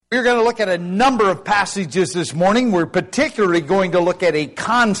We're going to look at a number of passages this morning. We're particularly going to look at a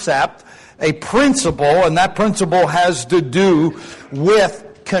concept, a principle, and that principle has to do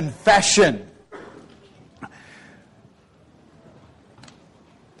with confession.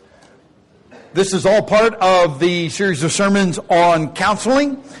 This is all part of the series of sermons on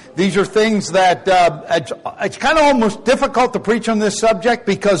counseling. These are things that it's kind of almost difficult to preach on this subject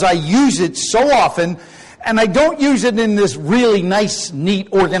because I use it so often, and I don't use it in this really nice, neat,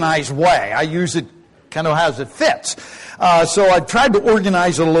 organized way. I use it kind of as it fits. So I've tried to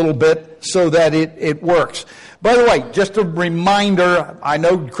organize it a little bit so that it works. By the way, just a reminder, I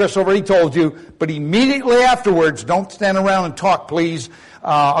know Chris already told you, but immediately afterwards, don't stand around and talk, please.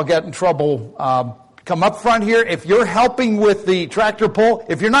 I'll get in trouble. Come up front here. If you're helping with the tractor pull,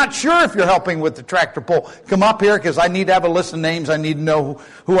 if you're not sure if you're helping with the tractor pull, come up here because I need to have a list of names. I need to know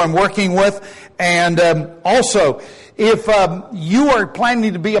who I'm working with. And also, if you are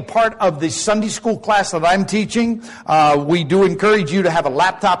planning to be a part of the Sunday school class that I'm teaching, we do encourage you to have a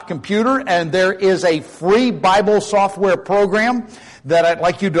laptop computer, and there is a free Bible software program that I'd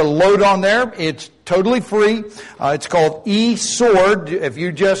like you to load on there. It's totally free. It's called eSword. If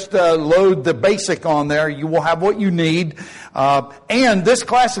you just load the basic on there, you will have what you need. And this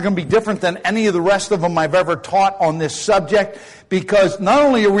class is going to be different than any of the rest of them I've ever taught on this subject, because not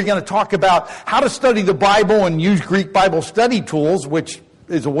only are we going to talk about how to study the Bible and use Greek Bible study tools, which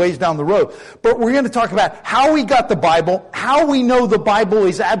is a ways down the road, but we're going to talk about how we got the Bible, how we know the Bible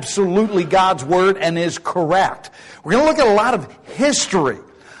is absolutely God's Word and is correct. We're going to look at a lot of history.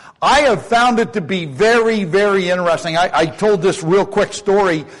 I have found it to be very, very interesting. I told this real quick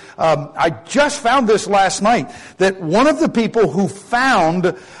story. I just found this last night, that one of the people who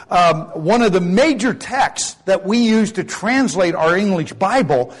found one of the major texts that we use to translate our English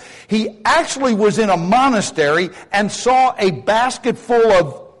Bible, he actually was in a monastery and saw a basket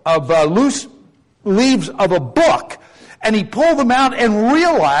full of loose leaves of a book, and he pulled them out and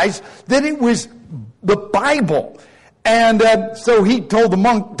realized that it was the Bible. And so he told the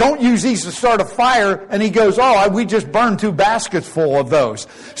monk, don't use these to start a fire. And he goes, we just burned 2 baskets full of those.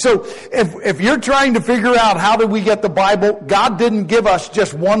 So if you're trying to figure out how did we get the Bible, God didn't give us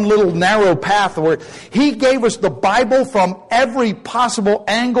just one little narrow path. He gave us the Bible from every possible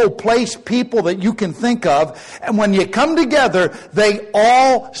angle, place, people that you can think of. And when you come together, they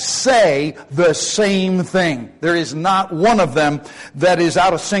all say the same thing. There is not one of them that is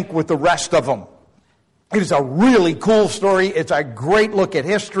out of sync with the rest of them. It is a really cool story. It's a great look at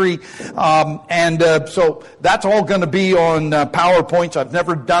history. So that's all going to be on PowerPoints. I've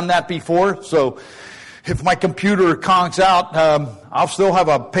never done that before. So if my computer conks out, I'll still have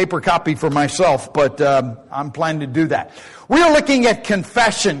a paper copy for myself, but I'm planning to do that. We are looking at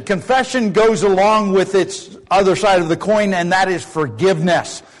confession. Confession goes along with its other side of the coin, and that is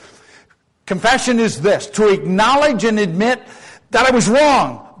forgiveness. Confession is this: to acknowledge and admit that I was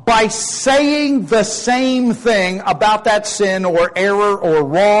wrong, by saying the same thing about that sin or error or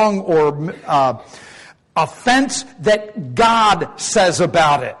wrong or offense that God says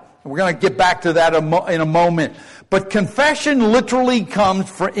about it. We're going to get back to that in a moment. But confession literally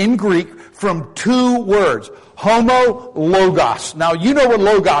comes in Greek from 2 words: homo, logos. Now, you know what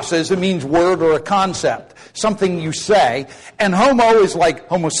logos is. It means word or a concept, something you say. And homo is like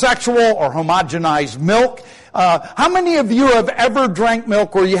homosexual or homogenized milk. How many of you have ever drank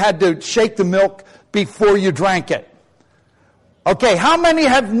milk where you had to shake the milk before you drank it? Okay, how many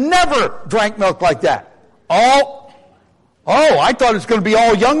have never drank milk like that? All? Oh, I thought it was going to be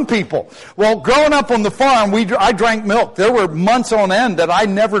all young people. Well, growing up on the farm, I drank milk. There were months on end that I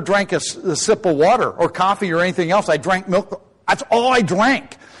never drank a sip of water or coffee or anything else. I drank milk. That's all I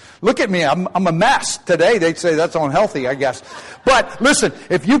drank. Look at me, I'm a mess. Today they'd say that's unhealthy, I guess. But listen,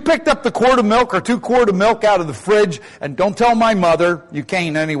 if you picked up the quart of milk or 2 quarts of milk out of the fridge, and don't tell my mother, you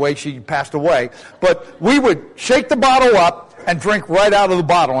can't anyway, she passed away, but we would shake the bottle up and drink right out of the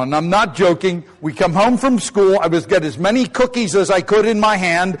bottle. And I'm not joking. We come home from school, I would get as many cookies as I could in my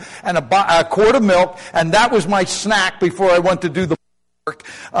hand and a quart of milk, and that was my snack before I went to do the work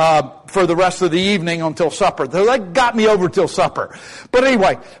for the rest of the evening until supper. So that got me over till supper. But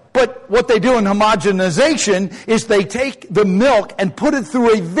anyway, what they do in homogenization is they take the milk and put it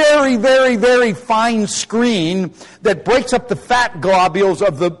through a very, very, very fine screen that breaks up the fat globules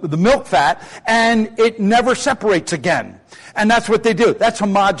of the milk fat, and it never separates again. And that's what they do. That's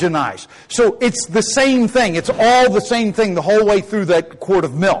homogenized. So it's the same thing. It's all the same thing the whole way through that quart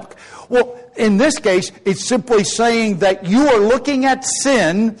of milk. Well, in this case, it's simply saying that you are looking at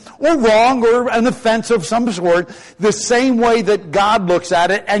sin or wrong or an offense of some sort the same way that God looks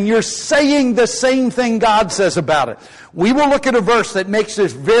at it, and you're saying the same thing God says about it. We will look at a verse that makes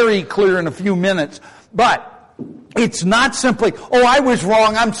this very clear in a few minutes, but it's not simply, oh, I was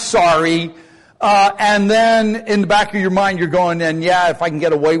wrong, I'm sorry, and then in the back of your mind you're going, and yeah, if I can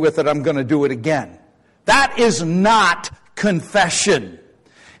get away with it, I'm going to do it again. That is not confession.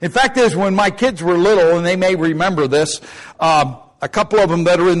 In fact, is when my kids were little, and they may remember this, a couple of them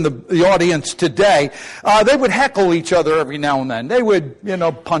that are in the audience today, they would heckle each other every now and then. They would,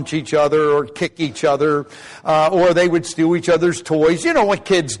 punch each other or kick each other, or they would steal each other's toys. You know what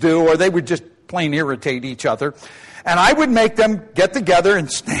kids do, or they would just plain irritate each other. And I would make them get together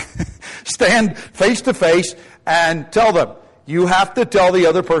and stand face to face and tell them, you have to tell the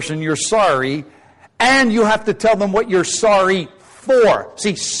other person you're sorry, and you have to tell them what you're sorry for.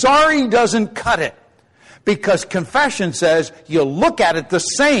 See, sorry doesn't cut it, because confession says you look at it the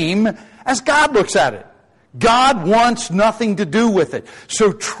same as God looks at it. God wants nothing to do with it.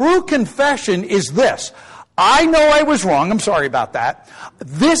 So true confession is this: I know I was wrong, I'm sorry about that.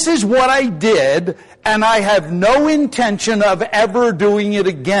 This is what I did, and I have no intention of ever doing it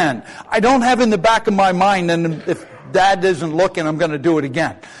again. I don't have in the back of my mind, and if Dad isn't looking, I'm going to do it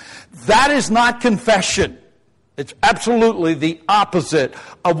again. That is not confession. It's absolutely the opposite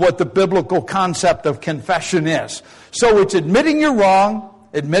of what the biblical concept of confession is. So it's admitting you're wrong,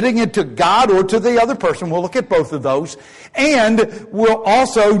 admitting it to God or to the other person. We'll look at both of those. And we'll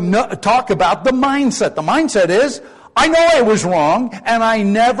also talk about the mindset. The mindset is, I know I was wrong, and I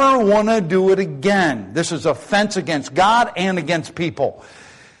never want to do it again. This is offense against God and against people.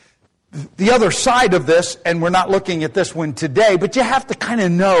 The other side of this, and we're not looking at this one today, but you have to kind of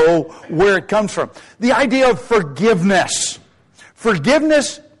know where it comes from. The idea of forgiveness.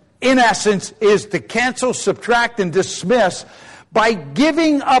 Forgiveness, in essence, is to cancel, subtract, and dismiss by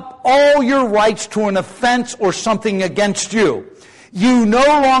giving up all your rights to an offense or something against you. You no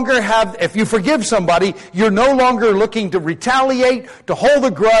longer have, if you forgive somebody, you're no longer looking to retaliate, to hold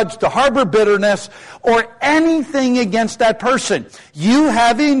a grudge, to harbor bitterness, or anything against that person. You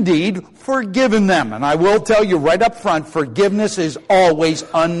have indeed forgiven them. And I will tell you right up front, forgiveness is always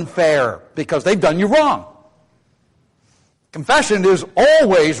unfair, because they've done you wrong. Confession is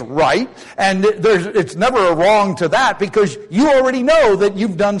always right, and it's never a wrong to that, because you already know that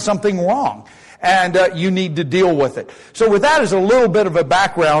you've done something wrong. And you need to deal with it. So with that as a little bit of a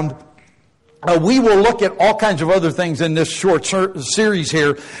background, we will look at all kinds of other things in this short series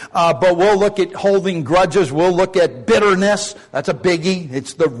here. But we'll look at holding grudges. We'll look at bitterness. That's a biggie.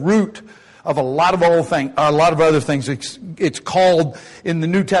 It's the root of a lot of other things. It's called in the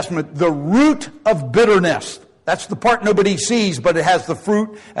New Testament the root of bitterness. That's the part nobody sees, but it has the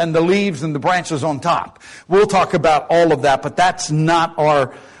fruit and the leaves and the branches on top. We'll talk about all of that, but that's not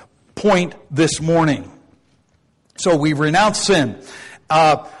our point this morning. So we've renounced sin.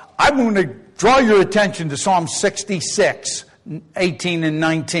 I'm going to draw your attention to Psalm 66, 18 and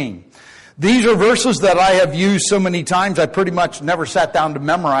 19. These are verses that I have used so many times, I pretty much never sat down to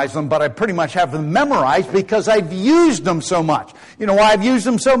memorize them, but I pretty much have them memorized because I've used them so much. You know why I've used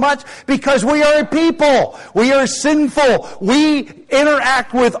them so much? Because we are a people. We are sinful. We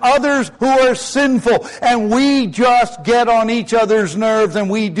interact with others who are sinful, and we just get on each other's nerves, and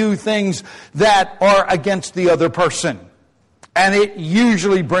we do things that are against the other person. And it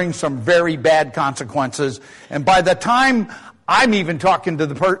usually brings some very bad consequences. And by the time I'm even talking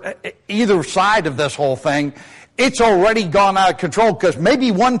to either side of this whole thing, it's already gone out of control, because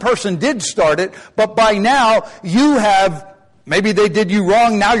maybe one person did start it, but by now you have, maybe they did you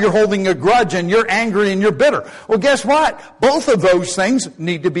wrong, now you're holding a grudge and you're angry and you're bitter. Well, guess what? Both of those things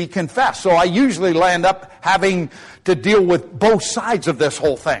need to be confessed. So I usually land up having to deal with both sides of this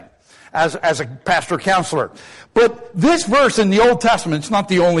whole thing as a pastor counselor. But this verse in the Old Testament, it's not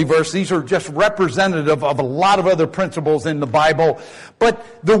the only verse. These are just representative of a lot of other principles in the Bible. But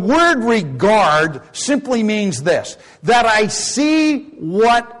the word regard simply means this: that I see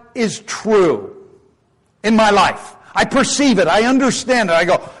what is true in my life. I perceive it. I understand it. I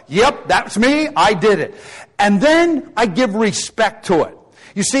go, yep, that's me. I did it. And then I give respect to it.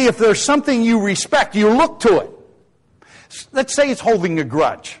 You see, if there's something you respect, you look to it. Let's say it's holding a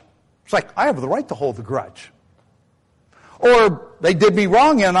grudge. It's like, I have the right to hold the grudge. Or they did me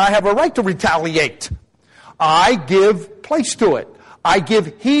wrong and I have a right to retaliate. I give place to it. I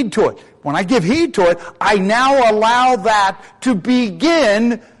give heed to it. When I give heed to it, I now allow that to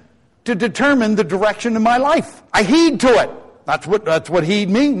begin to determine the direction of my life. I heed to it. That's what heed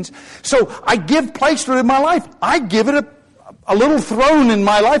means. So I give place to it in my life. I give it a a little throne in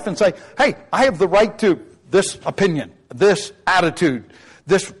my life and say, hey, I have the right to this opinion, this attitude,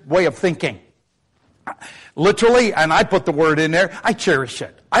 this way of thinking. Literally, and I put the word in there, I cherish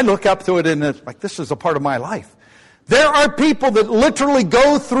it. I look up to it and it's like, this is a part of my life. There are people that literally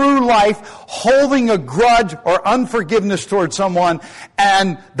go through life holding a grudge or unforgiveness towards someone,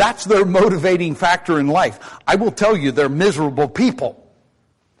 and that's their motivating factor in life. I will tell you, they're miserable people.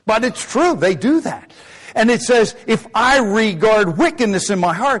 But it's true, they do that. And it says, if I regard wickedness in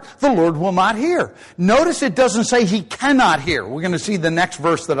my heart, the Lord will not hear. Notice it doesn't say He cannot hear. We're going to see the next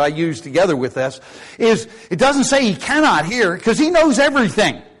verse that I use together with this. It doesn't say He cannot hear, because He knows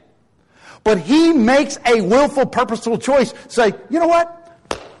everything. But He makes a willful, purposeful choice. Say, you know what?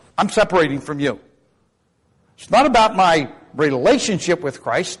 I'm separating from you. It's not about my relationship with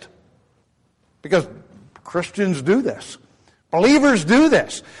Christ, because Christians do this. Believers do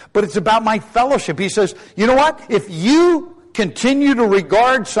this, but it's about my fellowship. He says, you know what? If you continue to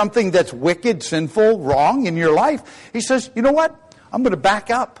regard something that's wicked, sinful, wrong in your life, He says, you know what? I'm going to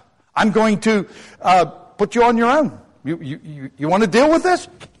back up. I'm going to put you on your own. You want to deal with this?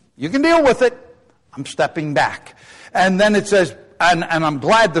 You can deal with it. I'm stepping back. And then it says, and I'm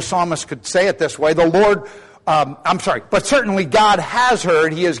glad the psalmist could say it this way, the Lord... but certainly God has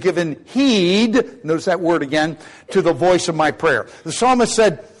heard. He has given heed, notice that word again, to the voice of my prayer. The psalmist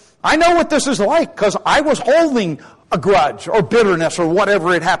said, I know what this is like, because I was holding a grudge or bitterness or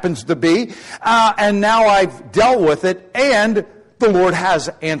whatever it happens to be, and now I've dealt with it, and the Lord has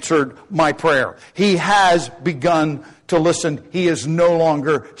answered my prayer. He has begun to listen. He is no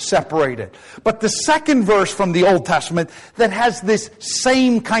longer separated. But the second verse from the Old Testament that has this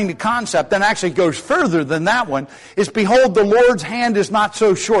same kind of concept, and actually goes further than that one, is, behold, the Lord's hand is not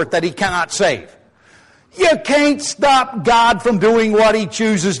so short that He cannot save. You can't stop God from doing what He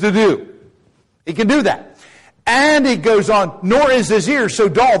chooses to do. He can do that. And it goes on, nor is His ear so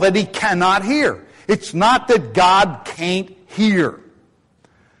dull that He cannot hear. It's not that God can't hear.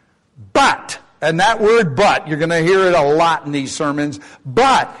 But, and that word but, you're going to hear it a lot in these sermons,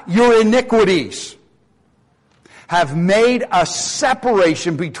 but your iniquities have made a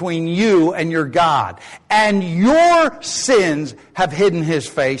separation between you and your God, and your sins have hidden His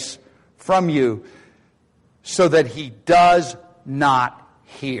face from you so that He does not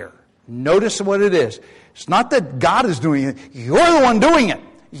hear. Notice what it is. It's not that God is doing it. You're the one doing it.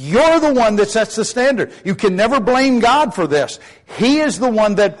 You're the one that sets the standard. You can never blame God for this. He is the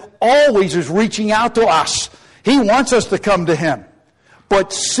one that always is reaching out to us. He wants us to come to Him.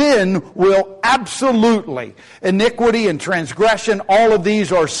 But sin will absolutely, iniquity and transgression, all of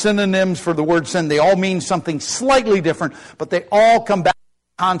these are synonyms for the word sin. They all mean something slightly different, but they all come back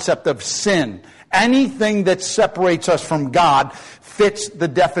to the concept of sin. Anything that separates us from God fits the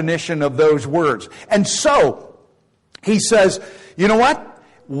definition of those words. And so, he says, you know what?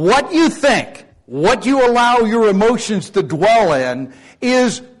 What you think, what you allow your emotions to dwell in,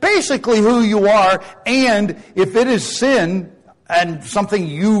 is basically who you are. And if it is sin and something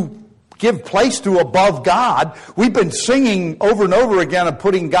you give place to above God, we've been singing over and over again of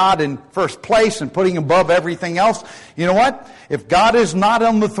putting God in first place and putting Him above everything else. You know what? If God is not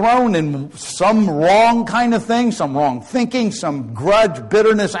on the throne and some wrong kind of thing, some wrong thinking, some grudge,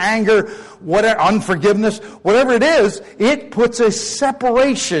 bitterness, anger, whatever, unforgiveness, whatever it is, it puts a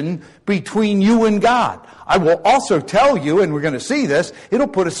separation between you and God. I will also tell you, and we're going to see this, it'll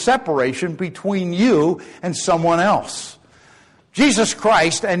put a separation between you and someone else. Jesus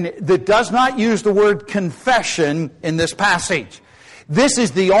Christ, and that does not use the word confession in this passage. This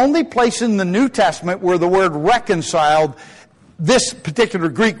is the only place in the New Testament where the word reconciled, this particular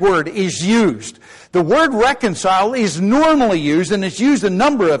Greek word, is used. The word reconcile is normally used, and it's used a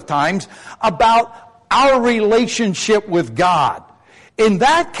number of times, about our relationship with God. In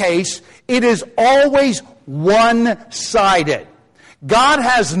that case, it is always one-sided. God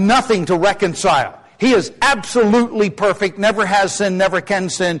has nothing to reconcile. He is absolutely perfect, never has sinned, never can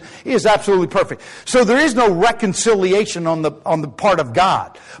sin. He is absolutely perfect. So there is no reconciliation on the part of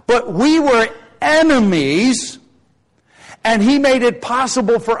God. But we were enemies, and He made it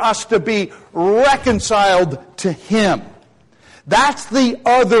possible for us to be reconciled to Him. That's the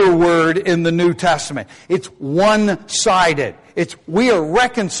other word in the New Testament. It's one-sided. We are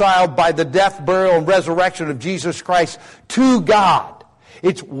reconciled by the death, burial, and resurrection of Jesus Christ to God.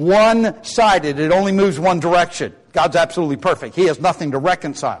 It's one-sided. It only moves one direction. God's absolutely perfect. He has nothing to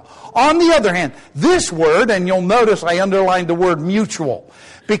reconcile. On the other hand, this word, and you'll notice I underlined the word mutual,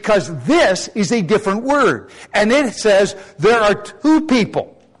 because this is a different word. And it says there are two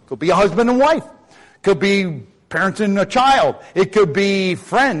people. Could be a husband and wife. Could be parenting a child. It could be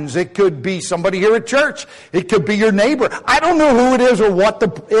friends. It could be somebody here at church. It could be your neighbor. I don't know who it is or what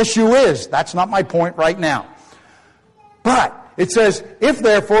the issue is. That's not my point right now. But it says, if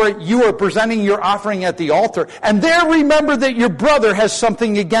therefore you are presenting your offering at the altar, and there remember that your brother has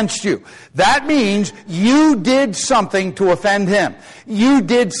something against you. That means you did something to offend him. You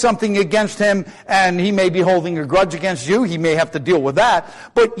did something against him, and he may be holding a grudge against you. He may have to deal with that.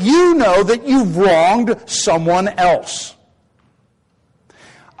 But you know that you've wronged someone else.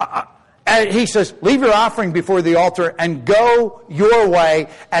 And he says, leave your offering before the altar and go your way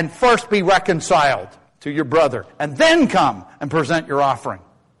and first be reconciled to your brother, and then come and present your offering.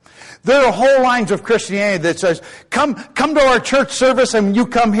 There are whole lines of Christianity that says, come to our church service and you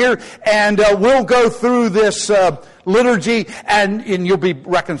come here and we'll go through this liturgy and you'll be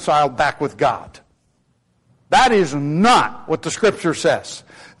reconciled back with God. That is not what the Scripture says.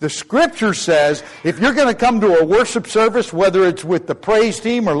 The Scripture says, if you're going to come to a worship service, whether it's with the praise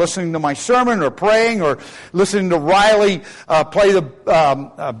team or listening to my sermon or praying or listening to Riley play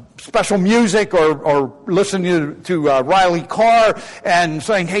the special music or listening to Riley Carr and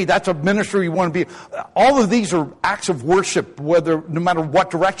saying, hey, that's a ministry you want to be. All of these are acts of worship, no matter what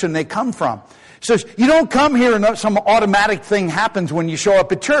direction they come from. He says, you don't come here and some automatic thing happens when you show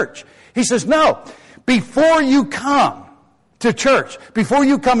up at church. He says, no, before you come to church, before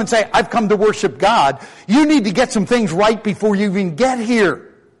you come and say, I've come to worship God, you need to get some things right before you even get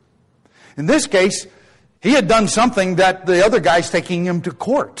here. In this case, he had done something that the other guy's taking him to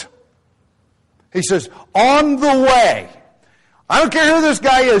court. He says, on the way, I don't care who this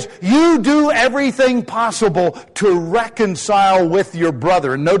guy is, you do everything possible to reconcile with your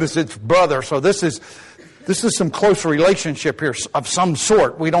brother. And notice it's brother, so this is some close relationship here of some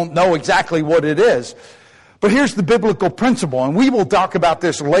sort. We don't know exactly what it is. But here's the biblical principle, and we will talk about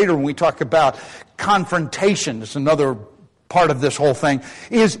this later when we talk about confrontation. It's another part of this whole thing,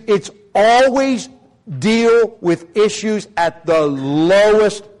 is it's always deal with issues at the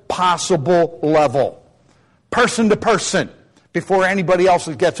lowest possible level. Person to person, before anybody else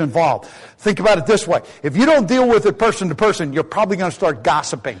gets involved. Think about it this way. If you don't deal with it person to person, you're probably going to start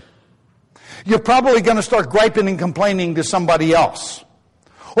gossiping. You're probably going to start griping and complaining to somebody else.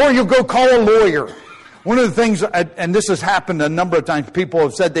 Or you'll go call a lawyer. One of the things, and this has happened a number of times, people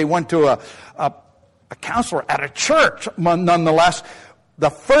have said they went to a counselor at a church, nonetheless.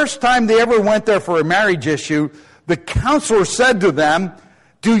 The first time they ever went there for a marriage issue, the counselor said to them,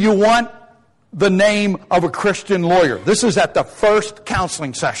 do you want the name of a Christian lawyer? This is at the first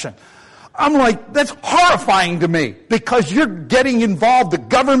counseling session. I'm like, that's horrifying to me, because you're getting involved, the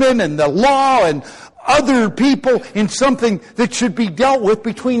government and the law and other people, in something that should be dealt with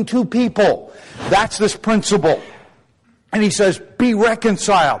between two people. That's this principle. And he says, be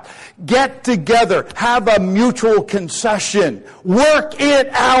reconciled. Get together. Have a mutual concession. Work it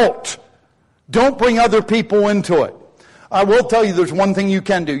out. Don't bring other people into it. I will tell you there's one thing you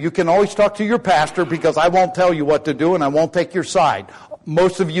can do. You can always talk to your pastor, because I won't tell you what to do and I won't take your side.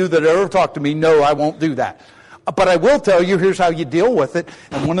 Most of you that ever talk to me know I won't do that. But I will tell you, here's how you deal with it.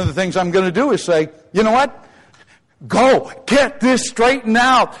 And one of the things I'm going to do is say, you know what? Go, get this straightened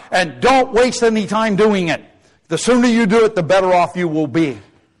out, and don't waste any time doing it. The sooner you do it, the better off you will be.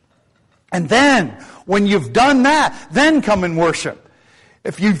 And then, when you've done that, then come and worship.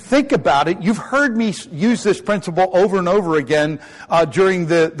 If you think about it, you've heard me use this principle over and over again during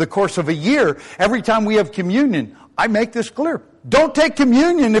the course of a year. Every time we have communion, I make this clear. Don't take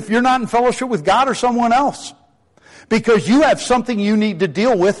communion if you're not in fellowship with God or someone else. Because you have something you need to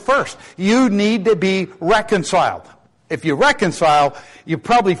deal with first. You need to be reconciled. If you reconcile, you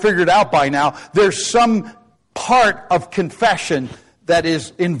probably figured out by now, there's some part of confession that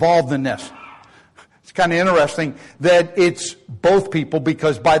is involved in this. It's kind of interesting that it's both people,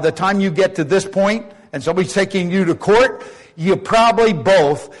 because by the time you get to this point and somebody's taking you to court, you probably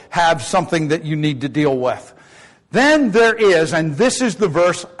both have something that you need to deal with. Then there is, and this is the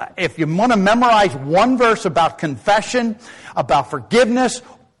verse, if you want to memorize one verse about confession, about forgiveness,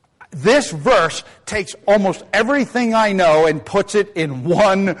 this verse takes almost everything I know and puts it in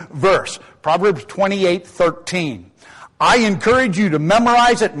one verse. Proverbs 28:13. I encourage you to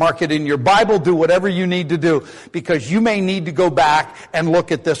memorize it, mark it in your Bible, do whatever you need to do, because you may need to go back and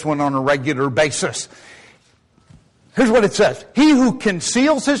look at this one on a regular basis. Here's what it says. He who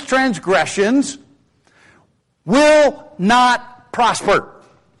conceals his transgressions will not prosper.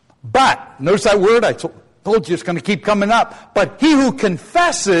 But, notice that word, I told you it's going to keep coming up. But he who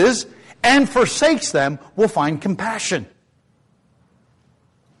confesses and forsakes them will find compassion.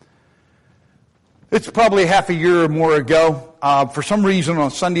 It's probably half a year or more ago. for some reason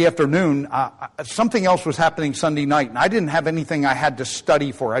on Sunday afternoon, something else was happening Sunday night, and I didn't have anything I had to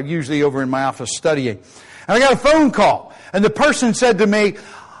study for. I'm usually over in my office studying. And I got a phone call, and the person said to me,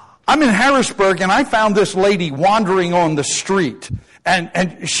 I'm in Harrisburg, and I found this lady wandering on the street,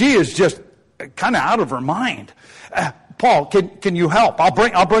 and she is just kind of out of her mind. Paul, can you help? I'll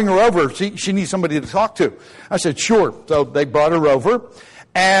bring her over. She needs somebody to talk to. I said, sure. So they brought her over,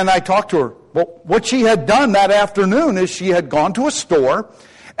 and I talked to her. Well, what she had done that afternoon is she had gone to a store,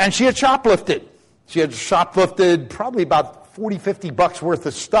 and she had shoplifted. She had shoplifted probably about $40-50 worth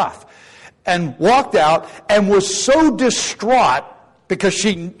of stuff, and walked out and was so distraught because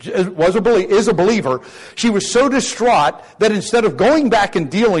she is a believer. She was so distraught that instead of going back and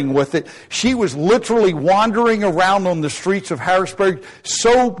dealing with it, she was literally wandering around on the streets of Harrisburg,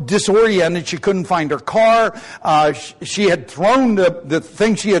 so disoriented she couldn't find her car. She had thrown the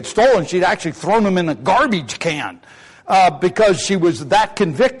things she had stolen. She'd actually thrown them in a garbage can because she was that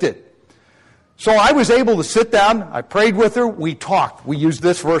convicted. So I was able to sit down. I prayed with her. We talked. We used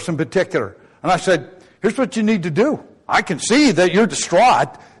this verse in particular. And I said, here's what you need to do. I can see that you're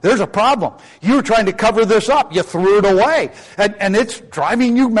distraught. There's a problem. You're trying to cover this up. You threw it away. And it's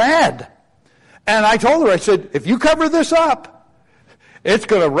driving you mad. And I told her, I said, if you cover this up, it's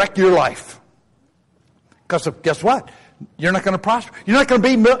going to wreck your life. Because guess what? You're not going to prosper. You're not going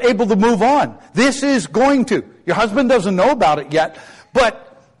to be able to move on. This is going to. Your husband doesn't know about it yet.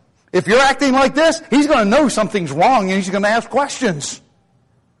 But if you're acting like this, he's going to know something's wrong and he's going to ask questions.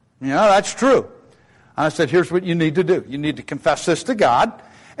 That's true. I said, here's what you need to do. You need to confess this to God,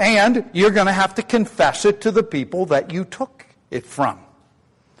 and you're going to have to confess it to the people that you took it from.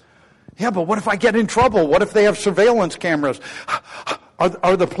 Yeah, but what if I get in trouble? What if they have surveillance cameras?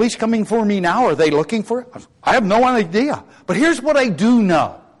 Are the police coming for me now? Are they looking for it? I have no idea. But here's what I do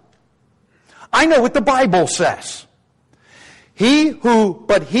know. I know what the Bible says. He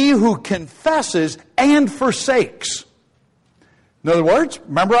who confesses and forsakes. In other words,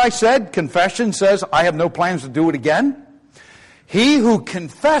 remember I said confession says, I have no plans to do it again? He who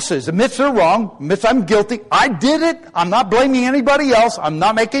confesses, admits they're wrong, admits I'm guilty, I did it, I'm not blaming anybody else, I'm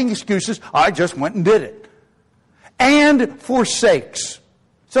not making excuses, I just went and did it. And forsakes.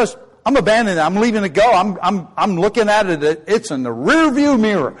 Says, I'm abandoning it, I'm leaving it go, I'm looking at it, it's in the rear view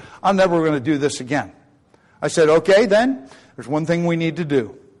mirror. I'm never going to do this again. I said, okay then, there's one thing we need to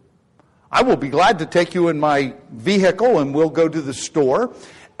do. I will be glad to take you in my vehicle and we'll go to the store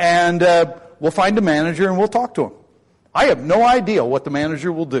and we'll find a manager and we'll talk to him. I have no idea what the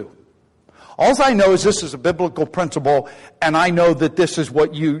manager will do. All I know is this is a biblical principle and I know that this is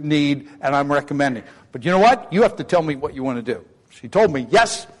what you need and I'm recommending. But you know what? You have to tell me what you want to do. She told me,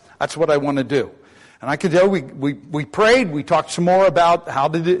 yes, that's what I want to do. And I could tell we prayed, we talked some more about how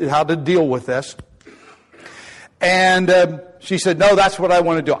to deal with this. And she said, no, that's what I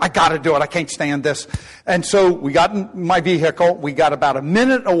want to do. I got to do it. I can't stand this. And so we got in my vehicle. We got about a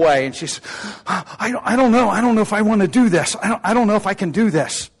minute away. And she said, I don't know. I don't know if I want to do this. I don't know if I can do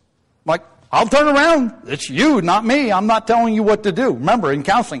this. I'm like, I'll turn around. It's you, not me. I'm not telling you what to do. Remember, in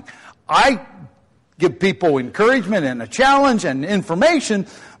counseling, I give people encouragement and a challenge and information,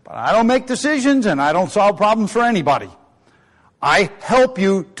 but I don't make decisions and I don't solve problems for anybody. I help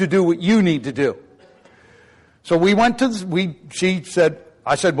you to do what you need to do. So we went to she said,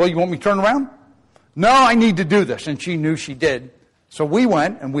 I said, well, you want me to turn around? No, I need to do this. And she knew she did. So we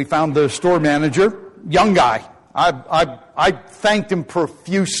went and we found the store manager, young guy. I thanked him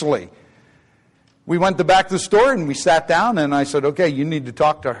profusely. We went to the back of the store and we sat down and I said, okay, you need to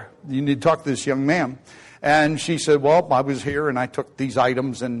talk to this young man. And she said, well, I was here and I took these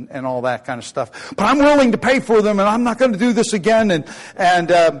items and all that kind of stuff. But I'm willing to pay for them and I'm not going to do this again.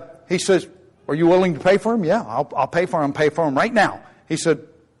 And he says, are you willing to pay for them? Yeah, I'll pay for them. Pay for them right now. He said,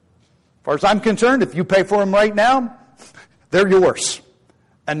 as far as I'm concerned, if you pay for them right now, they're yours.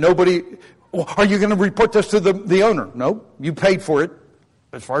 And nobody, are you going to report this to the owner? No, you paid for it.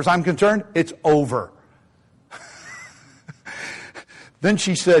 As far as I'm concerned, it's over. Then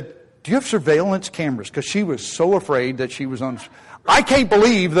she said, do you have surveillance cameras? Because she was so afraid that she was on. I can't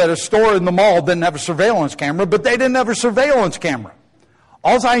believe that a store in the mall didn't have a surveillance camera, but they didn't have a surveillance camera.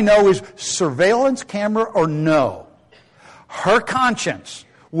 All I know is surveillance camera or no, her conscience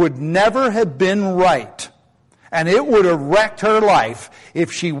would never have been right. And it would have wrecked her life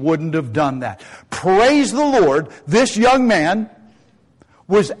if she wouldn't have done that. Praise the Lord, this young man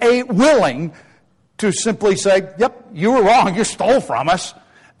was willing to simply say, yep, you were wrong, you stole from us.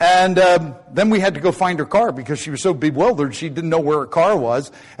 And then we had to go find her car because she was so bewildered she didn't know where her car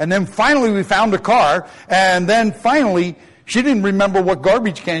was. And then finally we found a car, and then finally She didn't remember what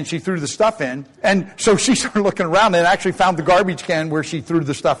garbage can she threw the stuff in. And so she started looking around and actually found the garbage can where she threw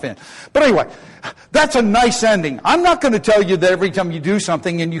the stuff in. But anyway, that's a nice ending. I'm not going to tell you that every time you do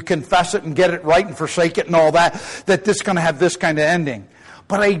something and you confess it and get it right and forsake it and all that, that this is going to have this kind of ending.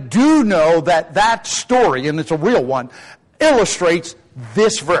 But I do know that that story, and it's a real one, illustrates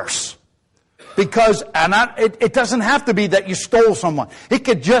this verse. Because it doesn't have to be that you stole someone. It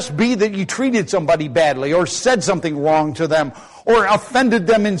could just be that you treated somebody badly or said something wrong to them or offended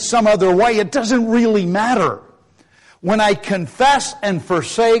them in some other way. It doesn't really matter. When I confess and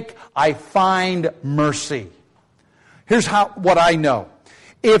forsake, I find mercy. Here's what I know.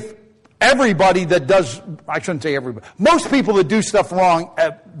 If everybody that does, I shouldn't say everybody, most people that do stuff wrong,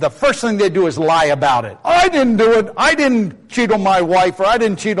 the first thing they do is lie about it. I didn't do it. I didn't cheat on my wife, or I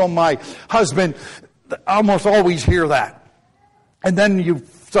didn't cheat on my husband. I almost always hear that. And then you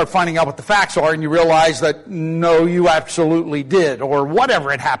start finding out what the facts are, and you realize that, no, you absolutely did, or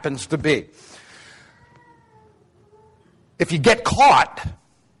whatever it happens to be. If you get caught,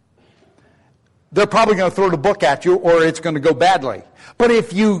 they're probably going to throw the book at you, or it's going to go badly. But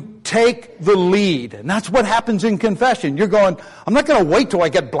if you take the lead, and that's what happens in confession, you're going, I'm not going to wait till I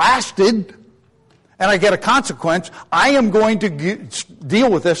get blasted and I get a consequence. I am going to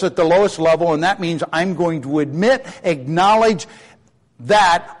deal with this at the lowest level, and that means I'm going to admit, acknowledge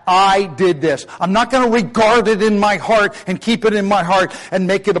that I did this. I'm not going to regard it in my heart and keep it in my heart and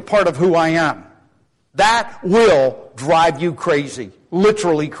make it a part of who I am. That will drive you crazy,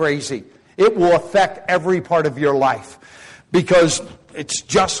 literally crazy. It will affect every part of your life because it's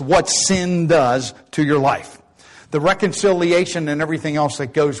just what sin does to your life. The reconciliation and everything else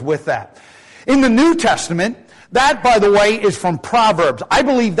that goes with that. In the New Testament, that, by the way, is from Proverbs. I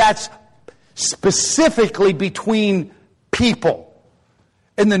believe that's specifically between people.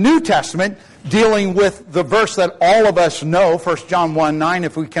 In the New Testament, dealing with the verse that all of us know, 1 John 1:9,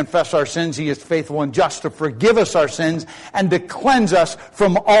 if we confess our sins, He is faithful and just to forgive us our sins and to cleanse us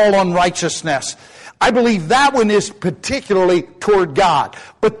from all unrighteousness. I believe that one is particularly toward God.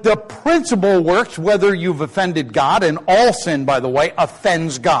 But the principle works whether you've offended God, and all sin, by the way,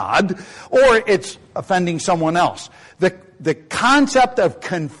 offends God, or it's offending someone else. The concept of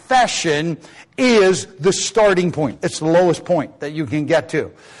confession is the starting point. It's the lowest point that you can get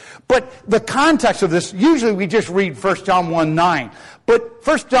to. But the context of this, usually we just read 1 John 1:9. But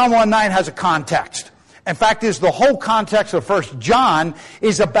 1 John 1:9 has a context. In fact, the whole context of 1 John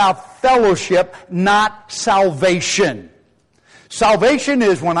is about fellowship, not salvation. Salvation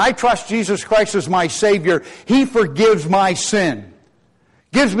is when I trust Jesus Christ as my Savior, He forgives my sin.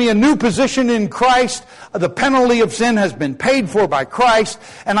 Gives me a new position in Christ. The penalty of sin has been paid for by Christ,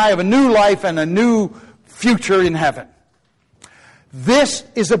 and I have a new life and a new future in heaven. This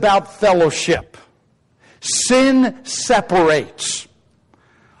is about fellowship. Sin separates.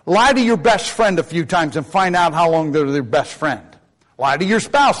 Lie to your best friend a few times and find out how long they're their best friend. Lie to your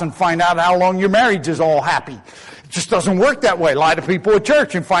spouse and find out how long your marriage is all happy. It just doesn't work that way. Lie to people at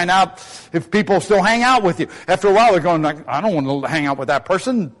church and find out if people still hang out with you. After a while, they're going, I don't want to hang out with that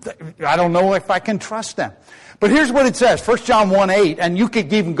person. I don't know if I can trust them. But here's what it says, 1 John 1:8, and you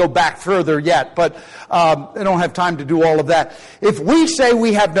could even go back further yet, but I don't have time to do all of that. If we say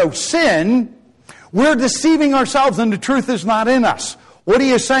we have no sin, we're deceiving ourselves and the truth is not in us. What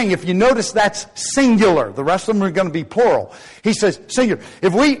he is saying, if you notice, that's singular. The rest of them are going to be plural. He says singular.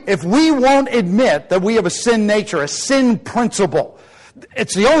 If we won't admit that we have a sin nature, a sin principle,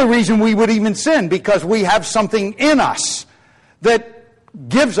 it's the only reason we would even sin, because we have something in us that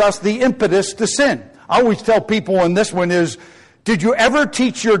gives us the impetus to sin. I always tell people, and this one is, did you ever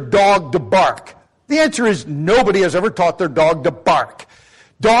teach your dog to bark? The answer is nobody has ever taught their dog to bark.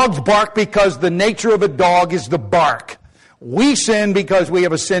 Dogs bark because the nature of a dog is to bark. We sin because we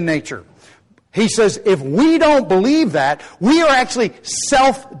have a sin nature. He says if we don't believe that, we are actually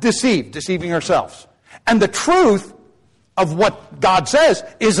self-deceived, deceiving ourselves. And the truth of what God says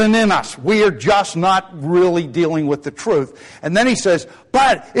isn't in us. We are just not really dealing with the truth. And then he says,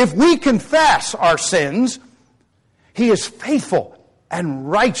 but if we confess our sins, He is faithful and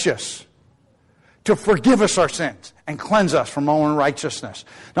righteous to forgive us our sins and cleanse us from all unrighteousness.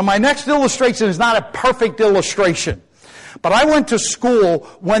 Now, my next illustration is not a perfect illustration. But I went to school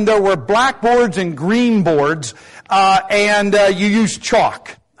when there were blackboards and green boards, and you used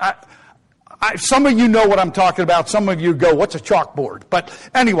chalk. Some of you know what I'm talking about. Some of you go, what's a chalkboard? But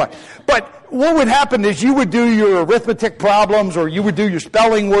anyway, what would happen is you would do your arithmetic problems, or you would do your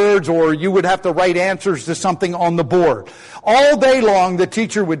spelling words, or you would have to write answers to something on the board. All day long, the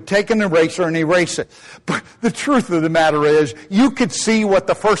teacher would take an eraser and erase it. But the truth of the matter is, you could see what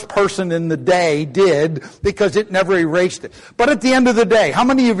the first person in the day did because it never erased it. But at the end of the day, how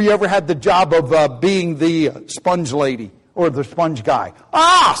many of you ever had the job of being the sponge lady? Or the sponge guy.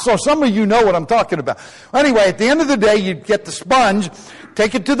 So some of you know what I'm talking about. Anyway, at the end of the day, you'd get the sponge,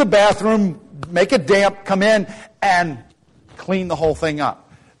 take it to the bathroom, make it damp, come in, and clean the whole thing up.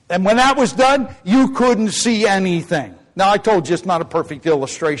 And when that was done, you couldn't see anything. Now, I told you it's not a perfect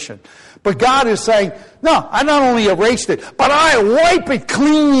illustration. But God is saying, no, I not only erased it, but I wipe it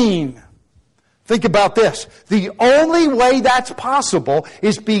clean. Think about this. The only way that's possible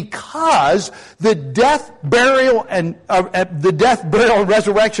is because the death, burial, and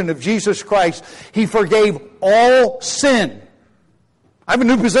resurrection of Jesus Christ, He forgave all sin. I have a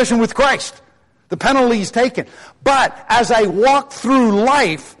new position with Christ. The penalty is taken. But as I walk through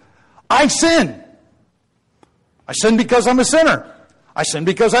life, I sin. I sin because I'm a sinner. I sin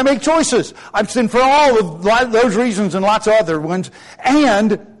because I make choices. I've sinned for all of those reasons and lots of other ones.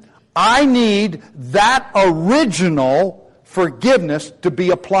 And I need that original forgiveness to be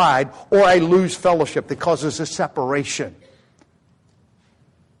applied, or I lose fellowship that causes a separation.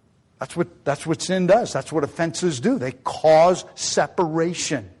 That's what sin does. That's what offenses do. They cause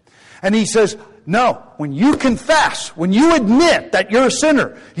separation. And He says, no, when you confess, when you admit that you're a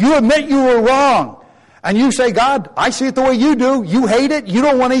sinner, you admit you were wrong, and you say, God, I see it the way you do. You hate it. You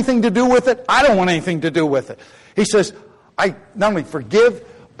don't want anything to do with it. I don't want anything to do with it. He says, I not only forgive,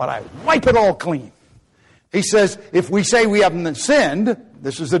 but I wipe it all clean. He says, if we say we haven't sinned,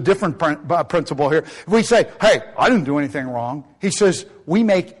 this is a different principle here. If we say, hey, I didn't do anything wrong, He says, we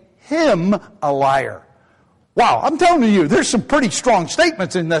make Him a liar. Wow, I'm telling you, there's some pretty strong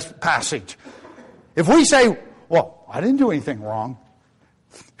statements in this passage. If we say, well, I didn't do anything wrong,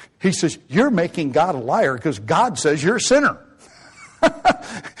 He says, you're making God a liar because God says you're a sinner.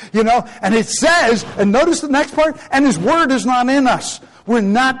 And it says, and notice the next part, and His word is not in us. We're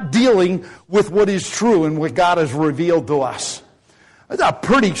not dealing with what is true and what God has revealed to us. That's a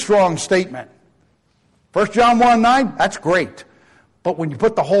pretty strong statement. 1 John 1:9, that's great. But when you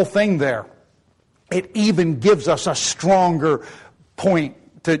put the whole thing there, it even gives us a stronger point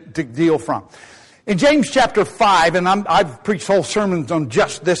to deal from. In James chapter 5, and I've preached whole sermons on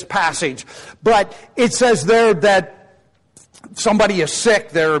just this passage, but it says there that somebody is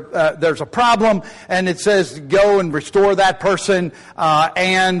sick, there's a problem, and it says go and restore that person,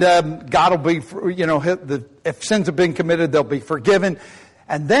 and God will be, if sins have been committed, they'll be forgiven.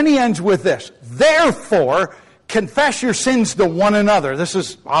 And then he ends with this, therefore, confess your sins to one another. This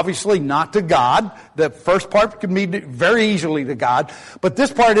is obviously not to God. The first part can be very easily to God, but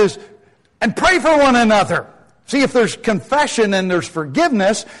this part is, and pray for one another. See, if there's confession and there's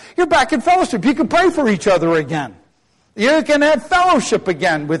forgiveness, you're back in fellowship. You can pray for each other again. You can have fellowship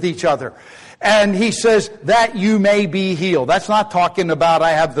again with each other. And he says that you may be healed. That's not talking about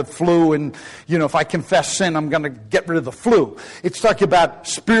I have the flu and, if I confess sin, I'm going to get rid of the flu. It's talking about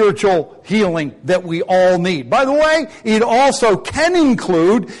spiritual healing that we all need. By the way, it also can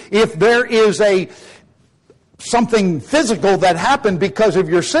include if there is something physical that happened because of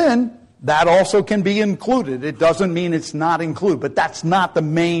your sin, that also can be included. It doesn't mean it's not included, but that's not the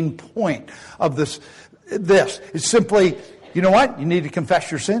main point of this. It's simply, you know what? You need to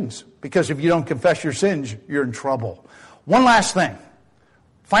confess your sins. Because if you don't confess your sins, you're in trouble. One last thing.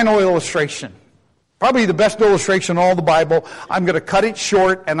 Final illustration. Probably the best illustration in all the Bible. I'm going to cut it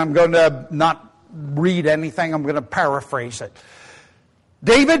short and I'm going to not read anything. I'm going to paraphrase it.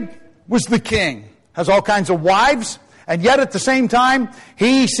 David was the king. Has all kinds of wives. And yet at the same time,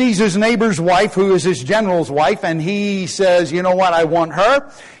 he sees his neighbor's wife, who is his general's wife, and he says, you know what, I want her.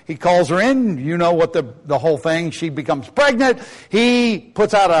 He calls her in. You know what the whole thing. She becomes pregnant. He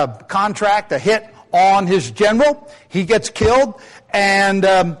puts out a contract, a hit on his general. He gets killed, and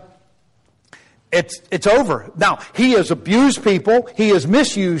it's over. Now, he has abused people. He has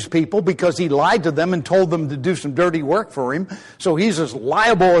misused people because he lied to them and told them to do some dirty work for him. So he's as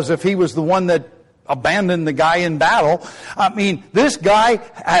liable as if he was the one that abandoned the guy in battle. I mean, this guy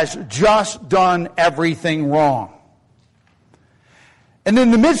has just done everything wrong. And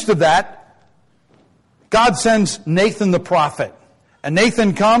in the midst of that, God sends Nathan the prophet. And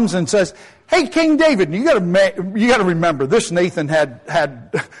Nathan comes and says, hey, King David, you got to remember, this Nathan had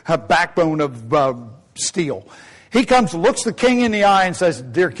a backbone of steel. He comes, looks the king in the eye and says,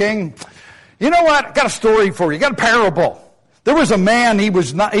 dear king, you know what? I got a story for you. I got a parable. There was a man, he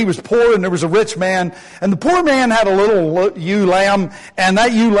was poor, and there was a rich man. And the poor man had a little ewe lamb, and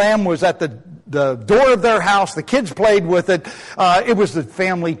that ewe lamb was at the door of their house. The kids played with it. It was the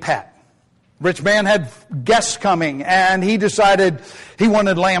family pet. Rich man had guests coming, and he decided he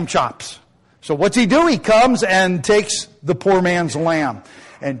wanted lamb chops. So what's he do? He comes and takes the poor man's lamb.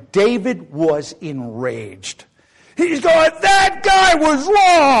 And David was enraged. He's going, that guy was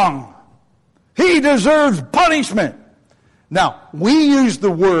wrong. He deserves punishment. Now, we use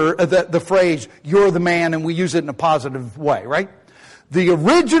the phrase, you're the man, and we use it in a positive way, right? The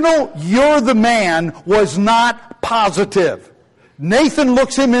original, you're the man, was not positive. Nathan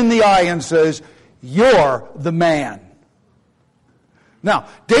looks him in the eye and says, you're the man. Now,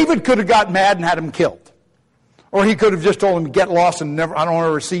 David could have got mad and had him killed. Or he could have just told him, get lost and I don't want to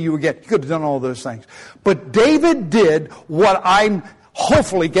ever see you again. He could have done all those things. But David did what I'm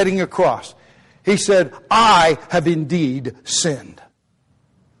hopefully getting across. He said, I have indeed sinned.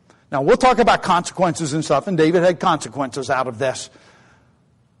 Now, we'll talk about consequences and stuff, and David had consequences out of this.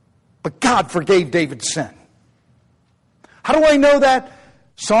 But God forgave David's sin. How do I know that?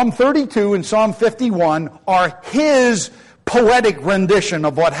 Psalm 32 and Psalm 51 are his poetic rendition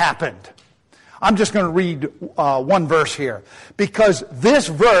of what happened. I'm just going to read one verse here, because this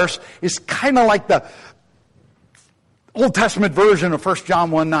verse is kind of like the Old Testament version of 1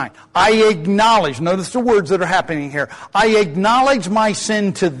 John 1:9. I acknowledge, notice the words that are happening here. I acknowledge my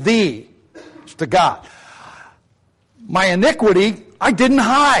sin to thee, it's to God. My iniquity I didn't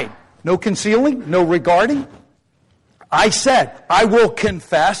hide. No concealing, no regarding. I said, I will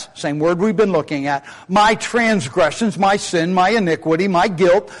confess, same word we've been looking at, my transgressions, my sin, my iniquity, my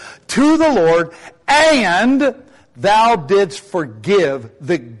guilt to the Lord, and thou didst forgive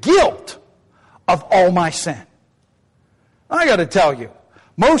the guilt of all my sin. I got to tell you,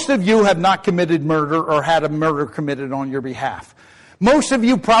 most of you have not committed murder or had a murder committed on your behalf. Most of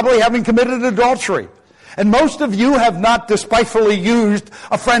you probably haven't committed adultery. And most of you have not despitefully used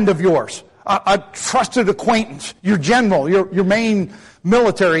a friend of yours, a trusted acquaintance, your general, your main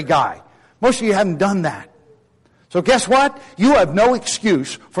military guy. Most of you haven't done that. So guess what? You have no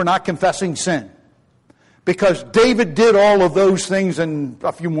excuse for not confessing sin. Because David did all of those things and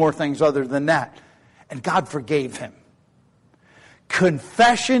a few more things other than that. And God forgave him.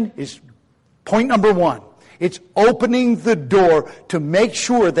 Confession is point number one. It's opening the door to make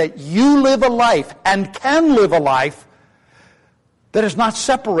sure that you live a life and can live a life that is not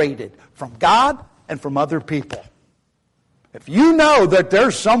separated from God and from other people. If you know that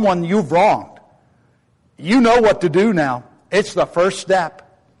there's someone you've wronged, you know what to do now. It's the first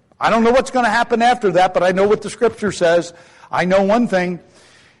step. I don't know what's going to happen after that, but I know what the Scripture says. I know one thing.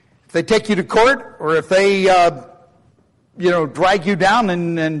 If they take you to court, or if they drag you down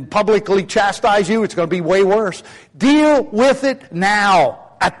and publicly chastise you, it's going to be way worse. Deal with it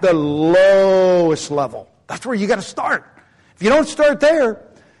now at the lowest level. That's where you got to start. If you don't start there,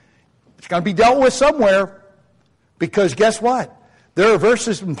 it's going to be dealt with somewhere. Because guess what? There are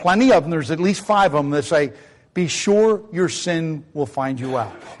verses, and plenty of them, there's at least 5 of them that say, be sure your sin will find you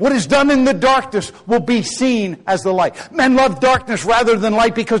out. What is done in the darkness will be seen as the light. Men love darkness rather than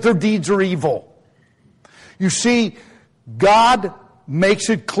light because their deeds are evil. You see, God makes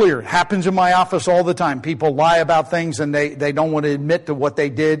it clear. It happens in my office all the time. People lie about things and they don't want to admit to what they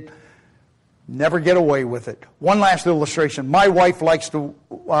did. Never get away with it. One last illustration. My wife likes to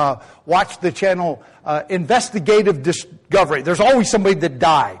watch the channel Investigative Discovery. There's always somebody that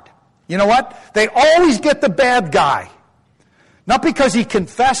died. You know what? They always get the bad guy. Not because he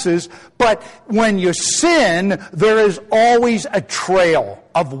confesses, but when you sin, there is always a trail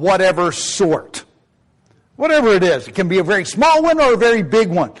of whatever sort. Whatever it is. It can be a very small one or a very big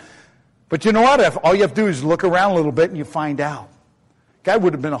one. But you know what? If all you have to do is look around a little bit and you find out. Guy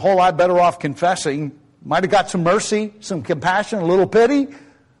would have been a whole lot better off confessing. Might have got some mercy, some compassion, a little pity.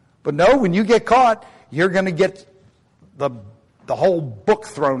 But no, when you get caught, you're going to get the whole book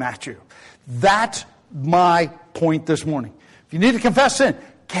thrown at you. That's my point this morning. If you need to confess sin,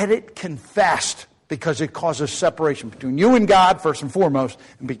 get it confessed, because it causes separation between you and God, first and foremost,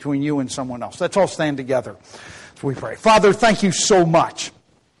 and between you and someone else. Let's all stand together as we pray. Father, thank you so much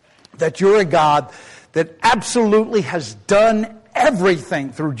that you're a God that absolutely has done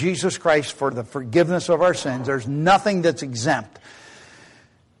everything through Jesus Christ for the forgiveness of our sins. There's nothing that's exempt.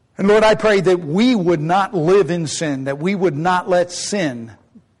 And Lord, I pray that we would not live in sin, that we would not let sin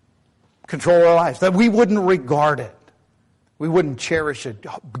control our lives, that we wouldn't regard it, we wouldn't cherish it,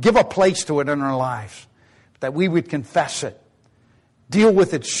 give a place to it in our lives, that we would confess it, deal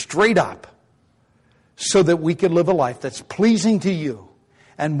with it straight up, so that we could live a life that's pleasing to you,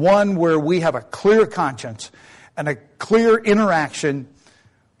 and one where we have a clear conscience, and a clear interaction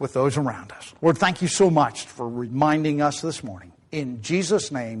with those around us. Lord, thank you so much for reminding us this morning. In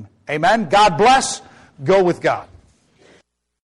Jesus' name, amen. God bless. Go with God.